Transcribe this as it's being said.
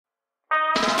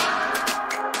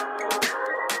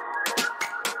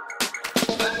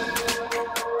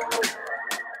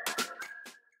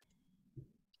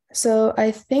So I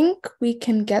think we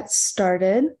can get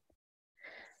started.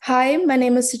 Hi, my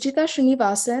name is Suchita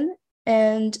Srinivasan,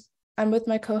 and I'm with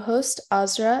my co-host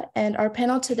Azra, and our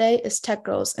panel today is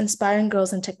TechGirlz, Inspiring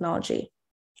Girls in Technology.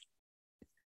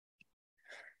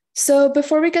 So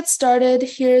before we get started,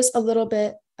 here's a little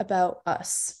bit about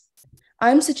us.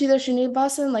 I'm Suchita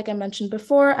Srinivasan, like I mentioned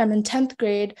before. I'm in 10th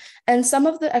grade, and some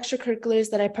of the extracurriculars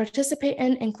that I participate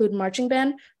in include marching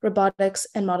band, robotics,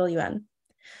 and Model UN.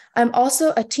 I'm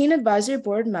also a teen advisory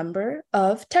board member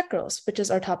of TechGirlz, which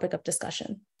is our topic of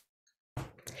discussion.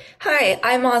 Hi,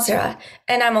 I'm Azra,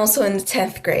 and I'm also in the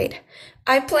 10th grade.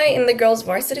 I play in the girls'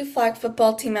 varsity flag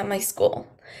football team at my school.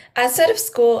 Outside of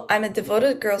school, I'm a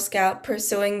devoted Girl Scout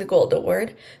pursuing the Gold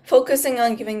Award, focusing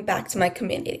on giving back to my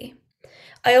community.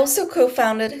 I also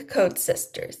co-founded Code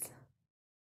Sisters.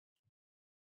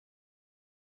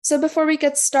 So before we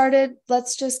get started,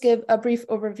 let's just give a brief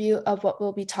overview of what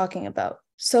we'll be talking about.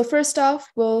 So first off,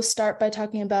 we'll start by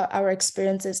talking about our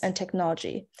experiences in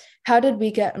technology. How did we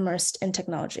get immersed in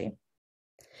technology?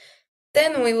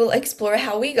 Then we will explore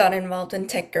how we got involved in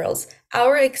TechGirlz,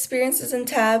 our experiences in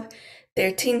TAB,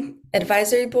 their teen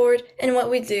advisory board, and what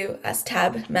we do as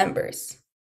TAB members.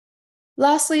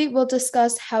 Lastly, we'll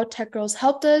discuss how TechGirlz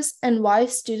helped us and why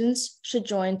students should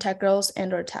join TechGirlz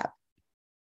and/or TAB.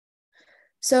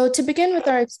 So to begin with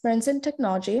our experience in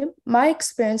technology, my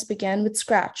experience began with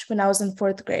Scratch when I was in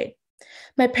 4th grade.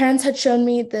 My parents had shown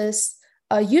me this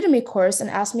Udemy course and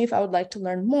asked me if I would like to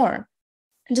learn more.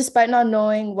 And despite not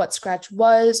knowing what Scratch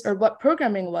was or what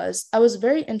programming was, I was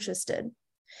very interested.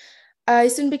 I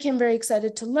soon became very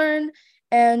excited to learn,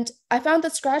 and I found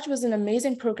that Scratch was an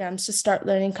amazing program to start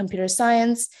learning computer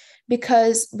science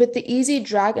because with the easy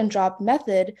drag and drop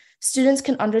method, students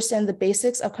can understand the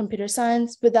basics of computer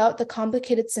science without the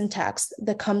complicated syntax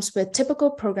that comes with typical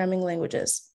programming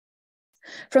languages.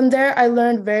 From there, I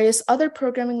learned various other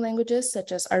programming languages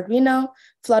such as Arduino,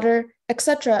 Flutter,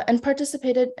 etc., and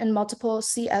participated in multiple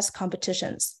CS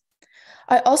competitions.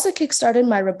 I also kickstarted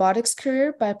my robotics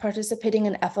career by participating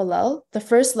in FLL, the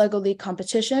first LEGO League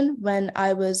competition, when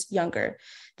I was younger.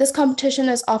 This competition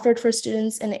is offered for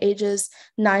students in ages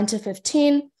 9 to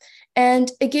 15,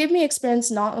 and it gave me experience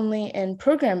not only in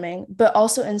programming, but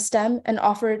also in STEM and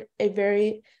offered a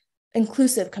very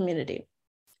inclusive community.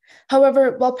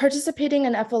 However, while participating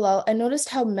in FLL, I noticed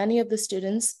how many of the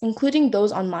students, including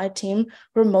those on my team,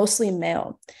 were mostly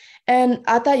male. And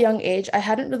at that young age, I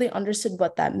hadn't really understood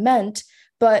what that meant,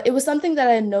 but it was something that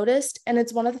I had noticed, and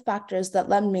it's one of the factors that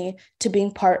led me to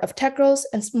being part of TechGirlz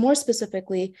and more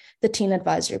specifically, the Teen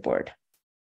Advisory Board.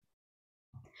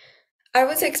 I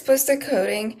was exposed to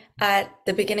coding at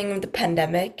the beginning of the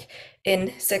pandemic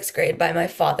in 6th grade by my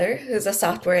father, who's a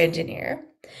software engineer.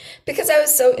 Because I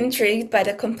was so intrigued by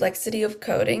the complexity of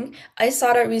coding, I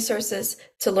sought out resources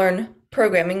to learn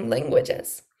programming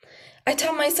languages. I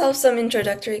taught myself some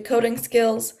introductory coding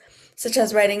skills, such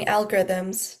as writing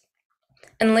algorithms,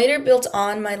 and later built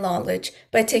on my knowledge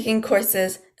by taking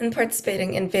courses and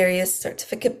participating in various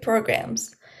certificate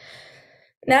programs.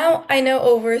 Now I know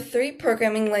over 3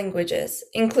 programming languages,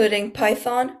 including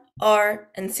Python, R,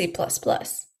 and C++.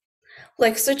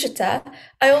 Like Suchita,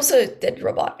 I also did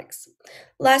robotics.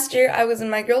 Last year, I was in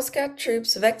my Girl Scout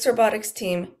troop's Vex Robotics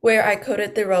team, where I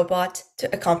coded the robot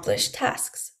to accomplish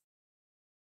tasks.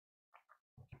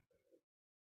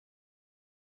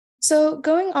 So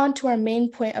going on to our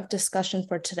main point of discussion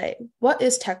for today, what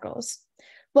is TechGirlz?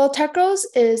 Well, TechGirlz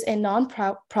is a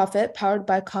nonprofit powered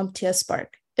by CompTIA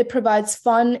Spark. It provides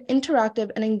fun, interactive,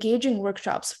 and engaging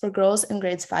workshops for girls in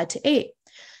grades 5 to 8.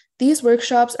 These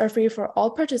workshops are free for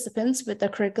all participants with a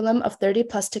curriculum of 30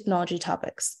 plus technology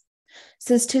topics.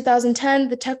 Since 2010,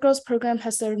 the TechGirlz program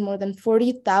has served more than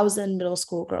 40,000 middle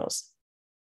school girls.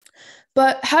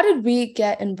 But how did we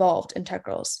get involved in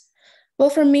TechGirlz? Well,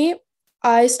 for me,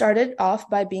 I started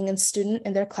off by being a student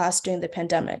in their class during the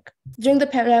pandemic. During the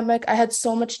pandemic, I had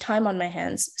so much time on my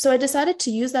hands, so I decided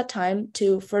to use that time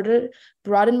to further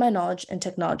broaden my knowledge in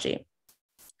technology.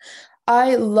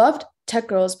 I loved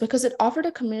TechGirlz because it offered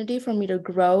a community for me to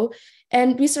grow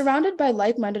and be surrounded by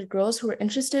like-minded girls who were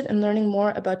interested in learning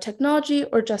more about technology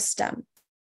or just STEM.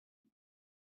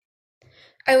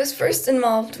 I was first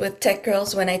involved with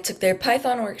TechGirlz when I took their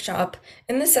Python workshop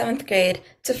in the 7th grade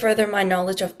to further my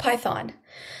knowledge of Python.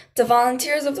 The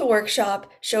volunteers of the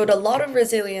workshop showed a lot of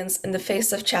resilience in the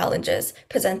face of challenges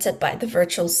presented by the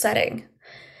virtual setting.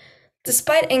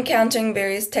 Despite encountering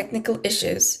various technical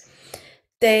issues,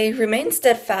 they remained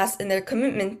steadfast in their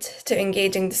commitment to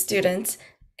engaging the students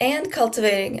and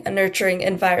cultivating a nurturing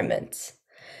environment.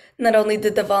 Not only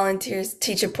did the volunteers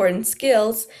teach important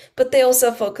skills, but they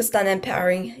also focused on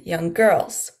empowering young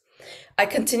girls. I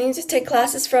continued to take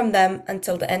classes from them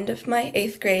until the end of my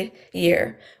 8th grade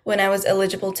year when I was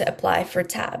eligible to apply for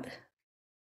TAB.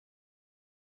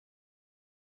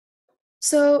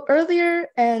 So earlier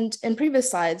and in previous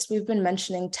slides, we've been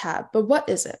mentioning TAB, but what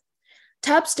is it?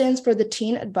 TAB stands for the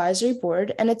Teen Advisory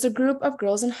Board, and it's a group of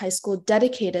girls in high school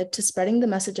dedicated to spreading the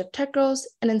message of tech girls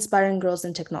and inspiring girls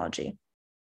in technology.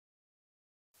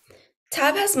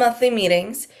 TAB has monthly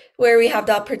meetings where we have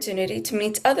the opportunity to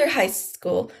meet other high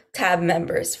school TAB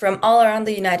members from all around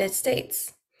the United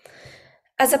States.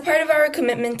 As a part of our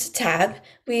commitment to TAB,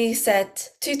 we set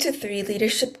 2 to 3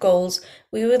 leadership goals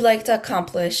we would like to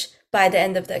accomplish by the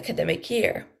end of the academic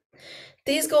year.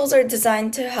 These goals are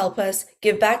designed to help us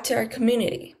give back to our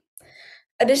community.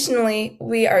 Additionally,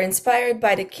 we are inspired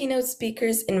by the keynote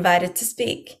speakers invited to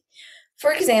speak.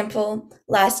 For example,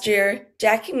 last year,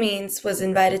 Jackie Means was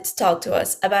invited to talk to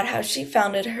us about how she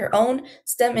founded her own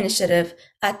STEM initiative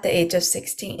at the age of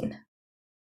 16.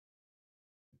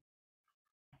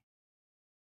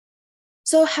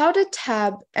 So how did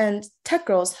TAB and Tech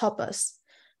Girls help us?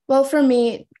 Well, for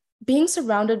me, being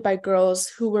surrounded by girls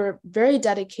who were very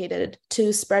dedicated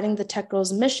to spreading the Tech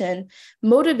Girls mission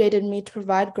motivated me to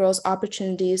provide girls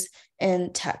opportunities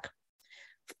in tech.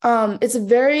 It's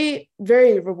very,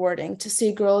 very rewarding to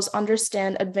see girls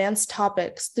understand advanced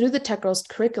topics through the Tech Girls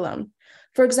curriculum.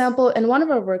 For example, in one of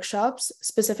our workshops,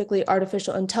 specifically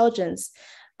artificial intelligence,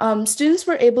 students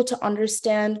were able to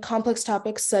understand complex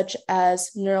topics such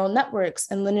as neural networks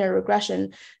and linear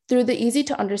regression through the easy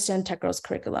to understand Tech Girls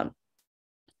curriculum.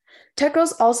 Tech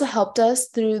Girls also helped us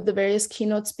through the various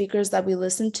keynote speakers that we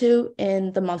listened to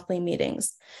in the monthly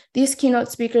meetings. These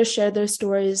keynote speakers shared their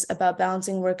stories about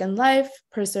balancing work and life,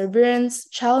 perseverance,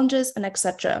 challenges, and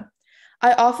etc.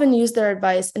 I often use their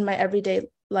advice in my everyday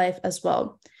life as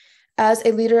well. As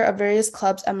a leader of various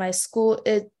clubs at my school,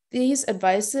 these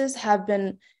advices have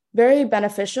been very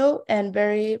beneficial and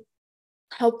very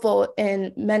helpful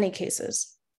in many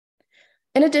cases.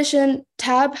 In addition,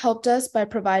 TAB helped us by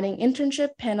providing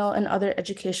internship, panel, and other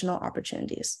educational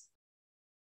opportunities.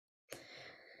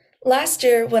 Last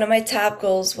year, one of my TAB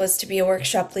goals was to be a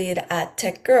workshop lead at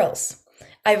TechGirlz.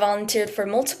 I volunteered for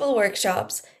multiple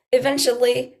workshops,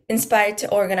 eventually inspired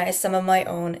to organize some of my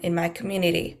own in my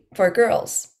community for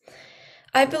girls.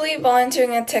 I believe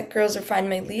volunteering at TechGirlz refined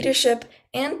my leadership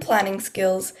and planning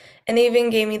skills and even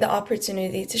gave me the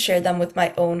opportunity to share them with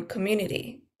my own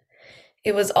community.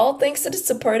 It was all thanks to the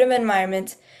supportive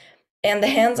environment and the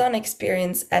hands-on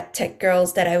experience at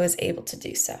TechGirlz that I was able to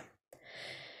do so.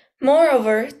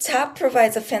 Moreover, TAP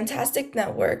provides a fantastic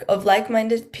network of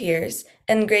like-minded peers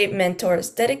and great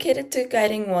mentors dedicated to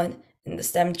guiding one in the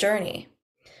STEM journey.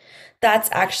 That's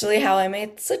actually how I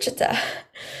met Suchita.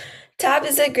 TAB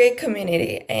is a great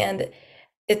community, and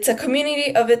it's a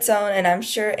community of its own, and I'm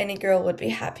sure any girl would be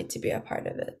happy to be a part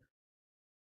of it.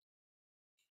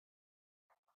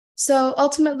 So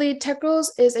ultimately,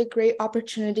 TechGirlz is a great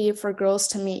opportunity for girls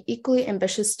to meet equally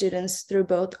ambitious students through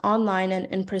both online and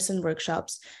in-person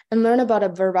workshops and learn about a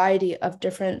variety of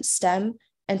different STEM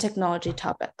and technology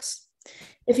topics.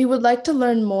 If you would like to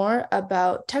learn more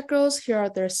about TechGirlz, here are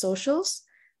their socials.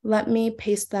 Let me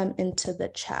paste them into the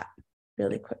chat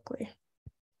really quickly.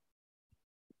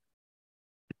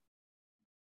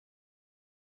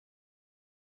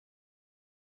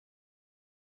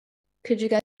 Could you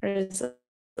guys,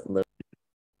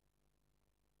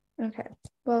 okay,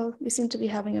 well, we seem to be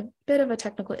having a bit of a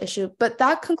technical issue, but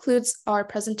that concludes our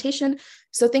presentation.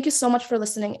 So thank you so much for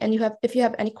listening. And if you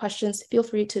have any questions, feel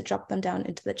free to drop them down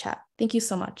into the chat. Thank you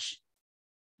so much.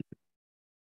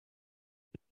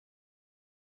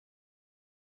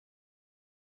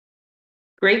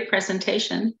 Great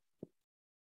presentation.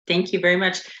 Thank you very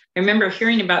much. I remember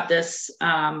hearing about this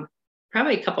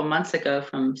probably a couple months ago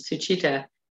from Suchita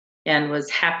and was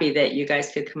happy that you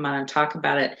guys could come on and talk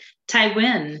about it.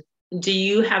 Tywin, do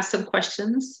you have some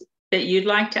questions that you'd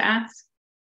like to ask?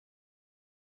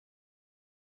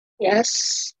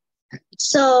 Yes.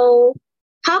 So,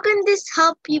 how can this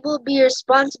help people be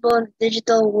responsible in the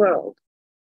digital world?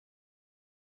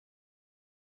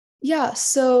 Yeah,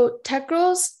 so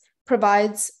TechGirlz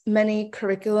provides many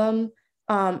curriculum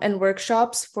and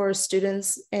workshops for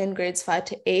students in grades 5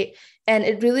 to 8, and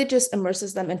it really just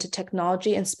immerses them into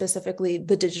technology and specifically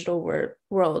the digital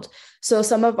world. So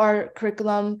some of our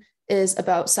curriculum is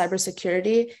about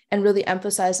cybersecurity and really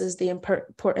emphasizes the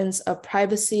importance of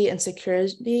privacy and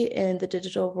security in the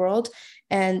digital world.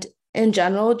 And in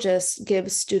general, just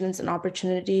gives students an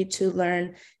opportunity to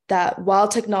learn that while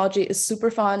technology is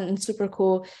super fun and super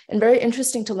cool and very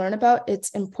interesting to learn about,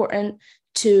 it's important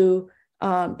to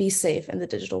be safe in the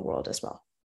digital world as well.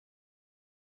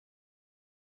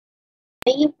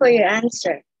 Thank you for your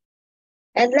answer.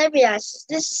 And let me ask,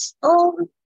 is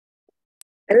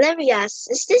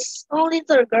this only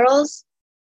for girls?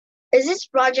 Is this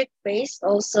project based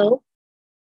also?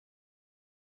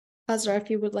 Azra, if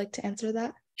you would like to answer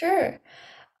that. Sure.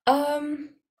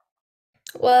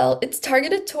 Well, it's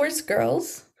targeted towards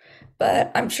girls,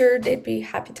 but I'm sure they'd be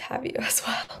happy to have you as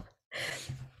well.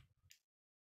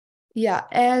 Yeah,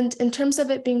 and in terms of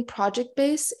it being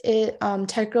project-based,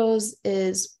 TechGirlz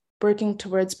is working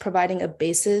towards providing a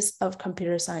basis of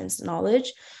computer science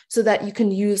knowledge so that you can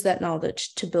use that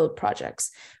knowledge to build projects.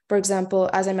 For example,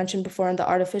 as I mentioned before in the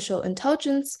artificial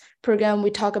intelligence program, we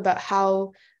talk about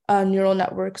how neural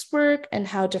networks work and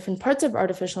how different parts of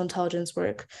artificial intelligence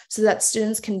work so that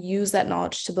students can use that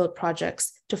knowledge to build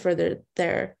projects to further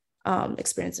their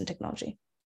experience in technology.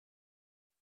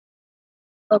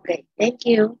 Okay, thank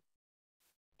you.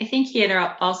 I think he had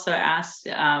also asked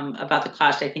about the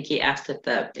cost. I think he asked if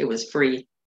it was free.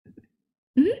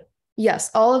 Mm-hmm.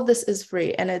 Yes, all of this is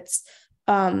free, and it's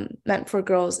meant for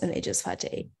girls in ages 5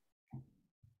 to 8.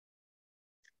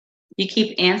 You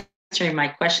keep answering my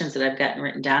questions that I've gotten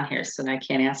written down here, so I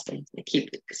can't ask them. I keep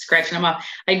scratching them off.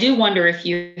 I do wonder if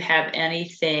you have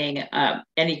anything,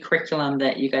 any curriculum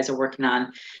that you guys are working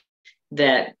on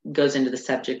that goes into the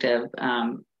subject of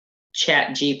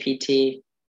Chat GPT.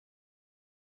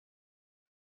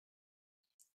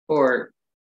 Or,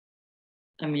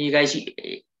 I mean, you guys,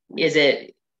 is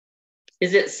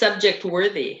it subject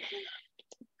worthy,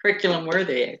 curriculum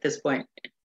worthy at this point?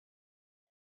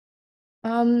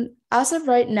 As of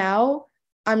right now,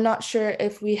 I'm not sure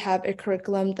if we have a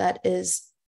curriculum that is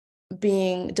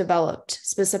being developed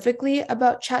specifically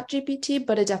about ChatGPT,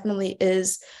 but it definitely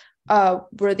is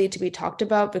worthy to be talked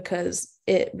about because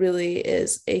it really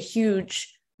is a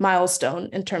huge milestone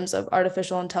in terms of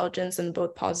artificial intelligence in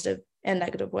both positive and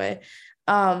negative way.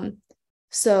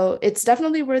 So it's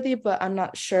definitely worthy, but I'm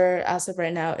not sure as of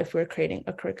right now if we're creating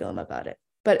a curriculum about it.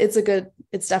 But it's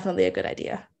definitely a good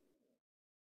idea.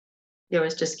 Yeah, I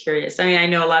was just curious. I mean, I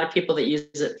know a lot of people that use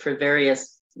it for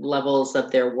various levels of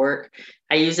their work.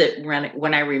 I use it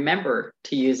when I remember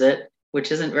to use it, which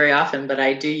isn't very often, but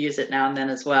I do use it now and then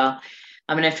as well.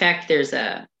 I mean, in fact, there's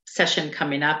a session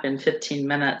coming up in 15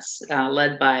 minutes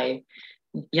led by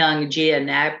young Jia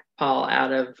Nagpal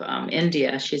out of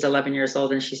India. She's 11 years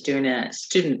old and she's doing a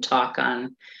student talk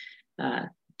on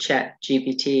Chat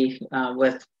GPT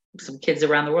with some kids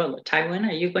around the world. Taiwan,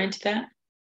 are you going to that?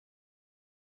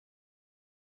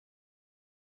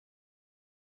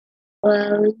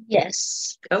 Well,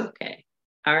 yes. Okay.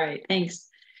 All right. Thanks.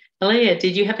 Alea,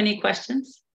 did you have any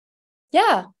questions?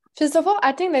 Yeah. First of all,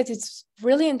 I think that it's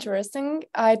really interesting.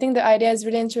 I think the idea is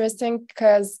really interesting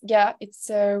because, yeah,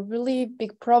 it's a really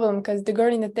big problem because the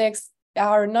girl in the text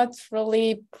are not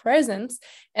really present.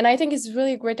 And I think it's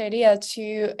really a great idea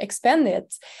to expand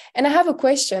it. And I have a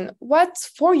question. What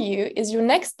for you is your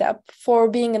next step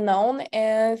for being known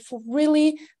and for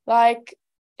really like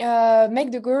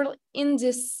make the girl in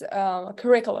this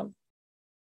curriculum?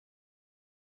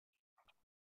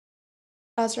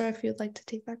 Azra, if you'd like to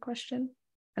take that question,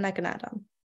 and I can add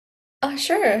on.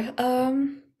 Sure.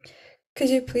 Could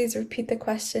you please repeat the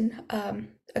question?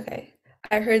 Okay.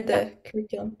 I heard the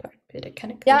curriculum part, but it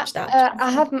kind of glitched out.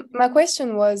 I have my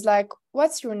question was like,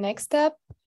 what's your next step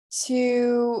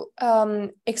to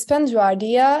expand your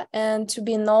idea and to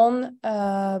be known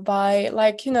by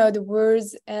like, you know, the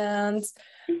words and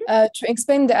to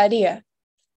explain the idea?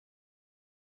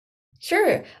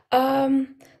 Sure.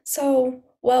 So,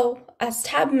 well, as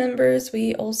tab members,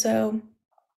 we also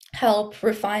help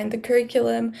refine the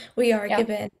curriculum. We are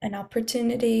given an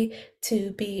opportunity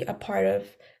to be a part of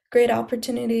great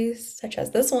opportunities such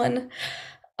as this one.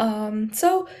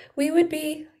 So we would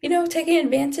be, you know, taking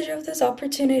advantage of those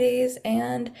opportunities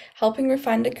and helping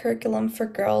refine the curriculum for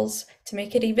girls to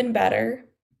make it even better.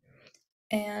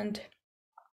 And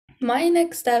my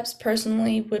next steps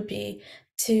personally would be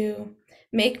to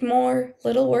make more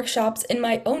little workshops in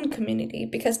my own community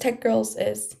because TechGirlz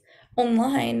is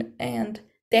online and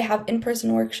they have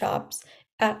in-person workshops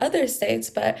at other states,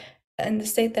 but in the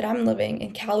state that I'm living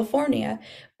in, California,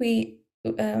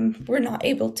 we're not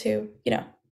able to, you know,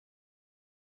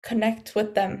 connect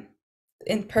with them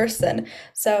in person.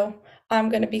 So I'm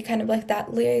going to be kind of like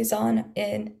that liaison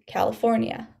in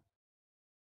California.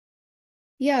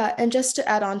 Yeah, and just to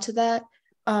add on to that,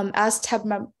 as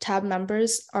tab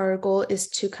members, our goal is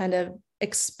to kind of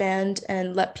expand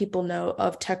and let people know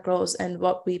of TechGirlz and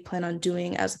what we plan on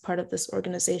doing as a part of this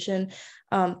organization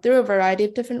through a variety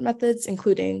of different methods,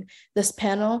 including this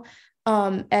panel,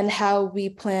 and how we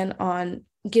plan on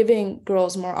giving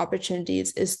girls more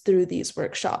opportunities is through these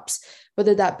workshops,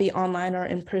 whether that be online or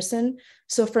in person.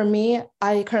 So for me,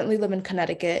 I currently live in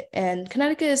Connecticut, and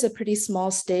Connecticut is a pretty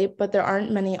small state, but there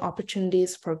aren't many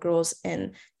opportunities for girls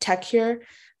in tech here.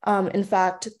 In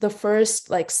fact, the first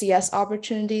like CS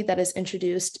opportunity that is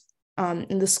introduced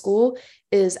in the school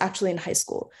is actually in high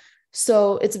school.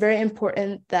 So it's very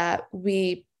important that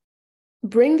we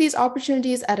bring these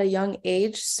opportunities at a young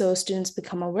age so students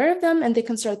become aware of them and they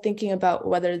can start thinking about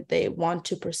whether they want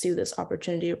to pursue this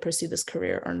opportunity or pursue this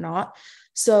career or not.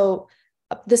 So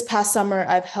this past summer,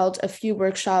 I've held a few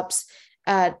workshops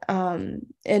at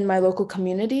in my local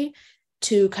community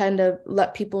to kind of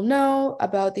let people know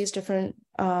about these different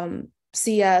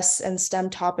CS and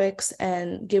STEM topics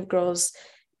and give girls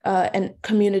a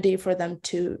community for them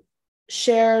to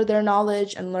share their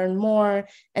knowledge and learn more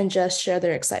and just share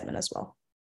their excitement as well.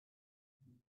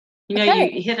 You know,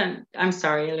 Okay. you hit on, I'm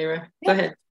sorry, Alira, go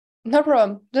ahead. No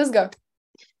problem. Just go.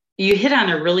 You hit on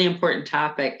a really important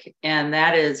topic, and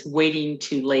that is waiting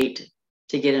too late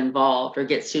to get involved or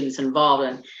get students involved.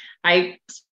 And I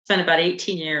spent about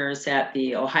 18 years at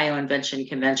the Ohio Invention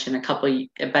Convention, about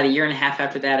a year and a half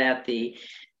after that at the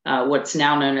what's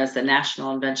now known as the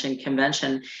National Invention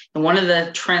Convention. And one of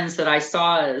the trends that I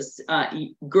saw is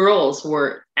girls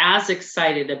were as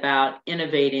excited about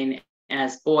innovating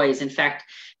as boys. In fact,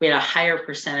 we had a higher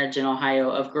percentage in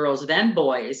Ohio of girls than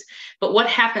boys. But what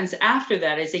happens after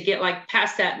that is they get like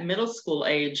past that middle school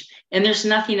age and there's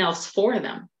nothing else for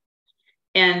them.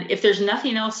 And if there's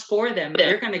nothing else for them,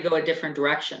 they're going to go a different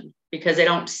direction because they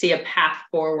don't see a path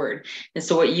forward. And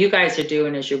so what you guys are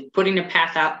doing is you're putting a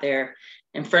path out there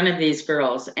in front of these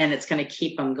girls, and it's going to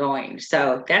keep them going.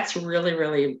 So that's really,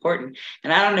 really important.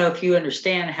 And I don't know if you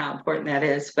understand how important that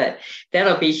is, but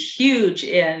that'll be huge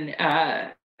in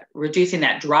reducing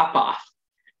that drop off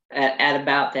at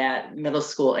about that middle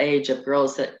school age of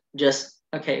girls that just,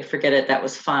 okay, forget it, that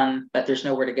was fun, but there's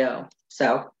nowhere to go.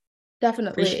 So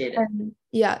definitely. Appreciate it. And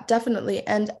yeah, definitely.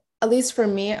 And at least for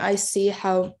me, I see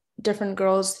how different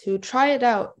girls who try it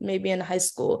out, maybe in high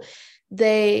school,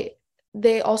 they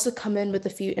also come in with a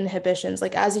few inhibitions.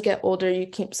 Like as you get older, you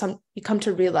come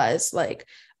to realize like,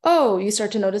 oh, you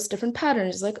start to notice different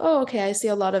patterns. Like, oh, okay, I see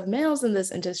a lot of males in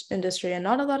this industry and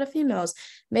not a lot of females.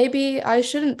 Maybe I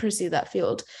shouldn't pursue that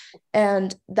field.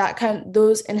 And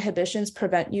those inhibitions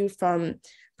prevent you from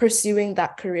pursuing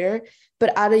that career.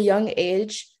 But at a young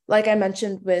age, like I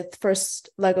mentioned with first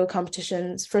Lego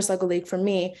League for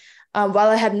me, while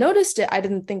I had noticed it, I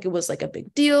didn't think it was like a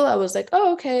big deal. I was like,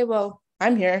 oh, okay, well,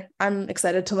 I'm here. I'm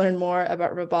excited to learn more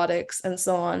about robotics and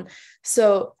so on.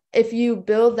 So if you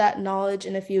build that knowledge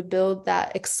and if you build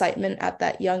that excitement at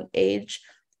that young age,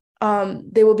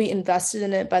 they will be invested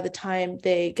in it by the time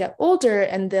they get older,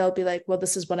 and they'll be like, well,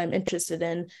 this is what I'm interested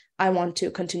in. I want to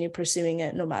continue pursuing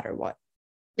it no matter what.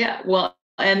 Yeah, well,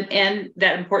 and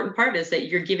that important part is that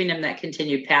you're giving them that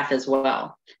continued path as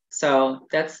well. So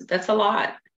that's a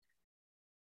lot.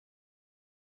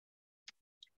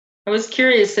 I was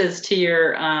curious as to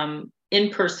your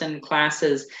in-person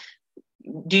classes.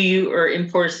 Or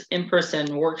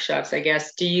in-person workshops, I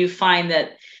guess, do you find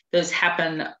that those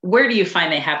happen? Where do you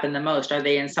find they happen the most? Are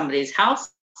they in somebody's house?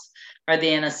 Are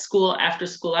they in a school after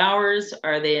school hours?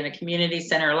 Are they in a community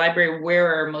center or library?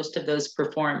 Where are most of those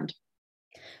performed?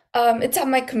 It's at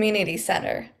my community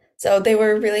center. So they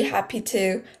were really happy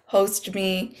to host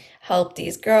me, help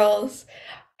these girls,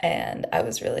 and I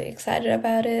was really excited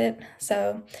about it.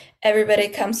 So everybody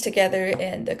comes together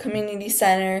in the community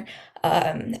center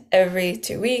every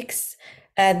 2 weeks,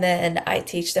 and then I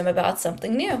teach them about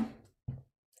something new.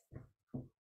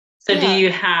 So do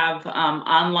you have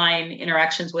online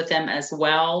interactions with them as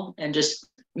well and just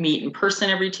meet in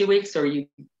person every 2 weeks, or you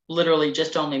literally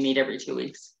just only meet every 2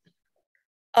 weeks?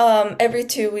 Every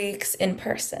 2 weeks in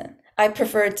person. I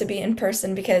prefer it to be in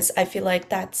person because I feel like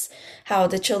that's how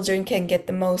the children can get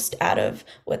the most out of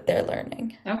what they're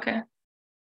learning. Okay.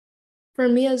 For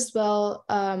me as well,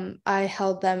 I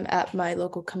held them at my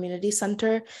local community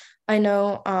center. I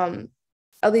know,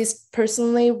 at least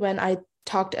personally, when I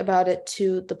talked about it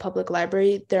to the public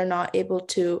library, they're not able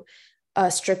to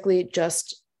strictly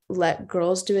just let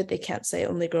girls do it. They can't say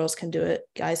only girls can do it,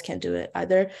 guys can't do it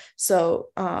either. So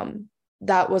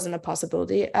that wasn't a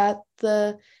possibility at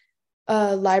the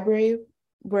library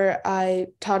where I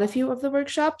taught a few of the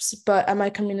workshops, but at my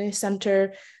community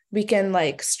center, we can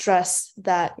like stress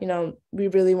that, we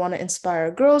really want to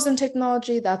inspire girls in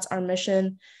technology. That's our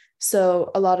mission. So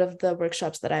a lot of the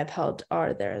workshops that I've held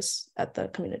are theirs at the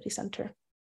community center.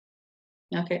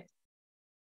 Okay.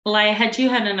 Laya, had you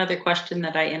had another question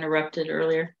that I interrupted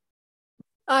earlier?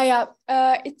 Yeah,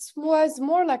 it was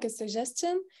more like a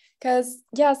suggestion because,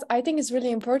 yes, I think it's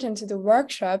really important to the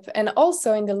workshop. And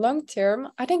also in the long term,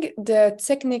 I think the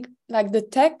technique, like the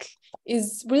tech,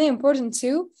 is really important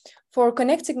too for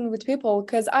connecting with people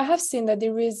because I have seen that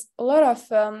there is a lot of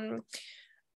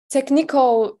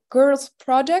technical girls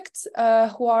projects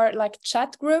who are like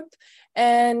chat group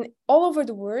and all over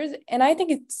the world, and I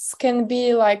think it can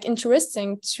be like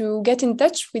interesting to get in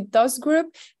touch with those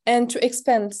group and to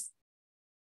expand.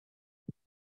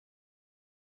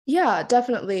 Yeah,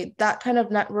 definitely. That kind of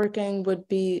networking would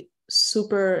be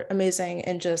super amazing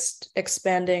in just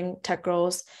expanding Tech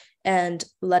Girls and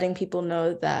letting people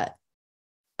know that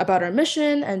about our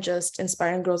mission and just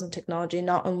inspiring girls in technology,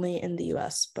 not only in the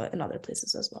US, but in other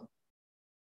places as well.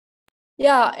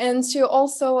 Yeah, and to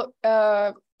also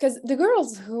because the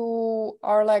girls who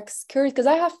are like scared, because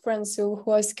I have friends who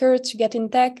are scared to get in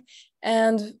tech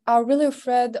and are really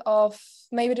afraid of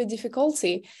maybe the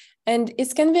difficulty. And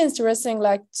it can be interesting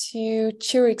like to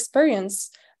share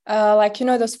experience, like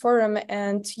those forum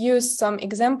and use some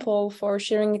example for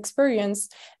sharing experience.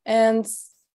 And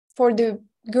for the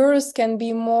girls can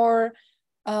be more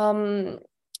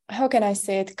how can I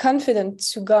say it, confident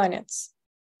to go on it.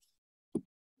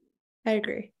 I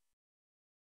agree.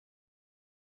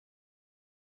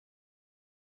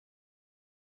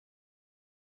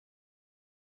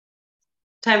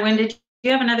 Tywin, did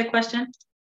you have another question?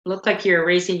 Looked like you were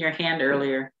raising your hand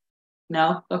earlier.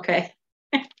 No? Okay.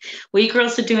 Well, you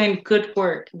girls are doing good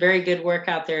work, very good work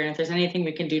out there. And if there's anything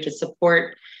we can do to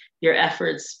support your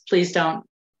efforts, please don't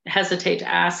hesitate to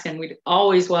ask. And we'd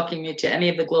always welcome you to any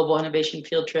of the global innovation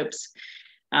field trips.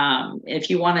 If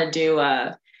you want to do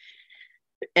a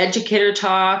educator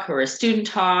talk or a student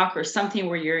talk or something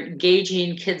where you're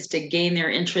engaging kids to gain their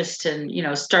interest and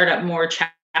start up more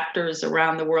chapters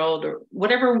around the world, or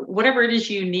whatever it is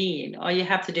you need, all you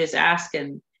have to do is ask,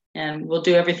 and we'll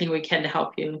do everything we can to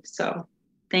help you. So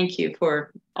thank you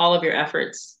for all of your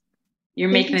efforts. You're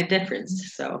making a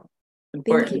difference, so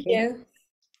important. Thank you.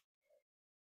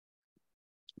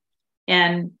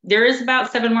 And there is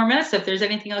about 7 more minutes. So if there's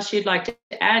anything else you'd like to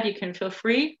add, you can feel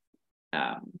free.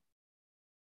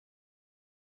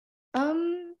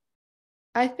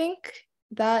 I think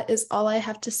that is all I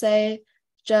have to say.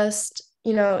 Just,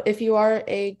 if you are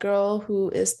a girl who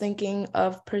is thinking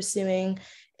of pursuing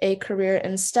a career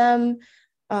in STEM,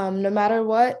 no matter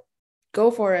what, go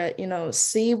for it.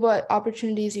 See what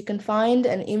opportunities you can find.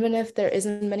 And even if there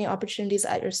isn't many opportunities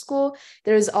at your school,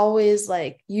 there's always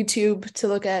like YouTube to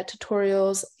look at,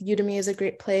 tutorials. Udemy is a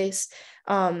great place.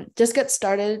 Just get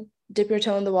started, dip your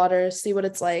toe in the water, see what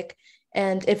it's like.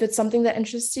 And if it's something that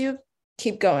interests you,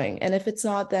 keep going. And if it's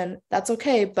not, then that's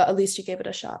okay, but at least you gave it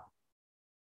a shot.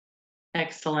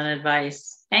 Excellent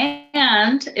advice.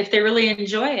 And if they really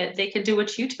enjoy it, they can do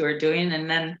what you two are doing and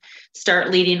then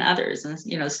start leading others and,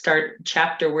 start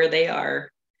chapter where they are.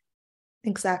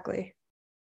 Exactly.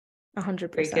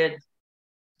 100%. Very good.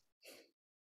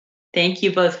 Thank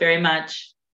you both very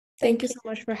much. Thank you so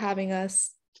much for having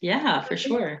us. Yeah, for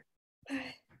sure.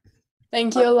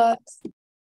 Thank you a lot.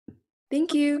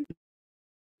 Thank you.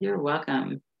 You're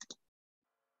welcome.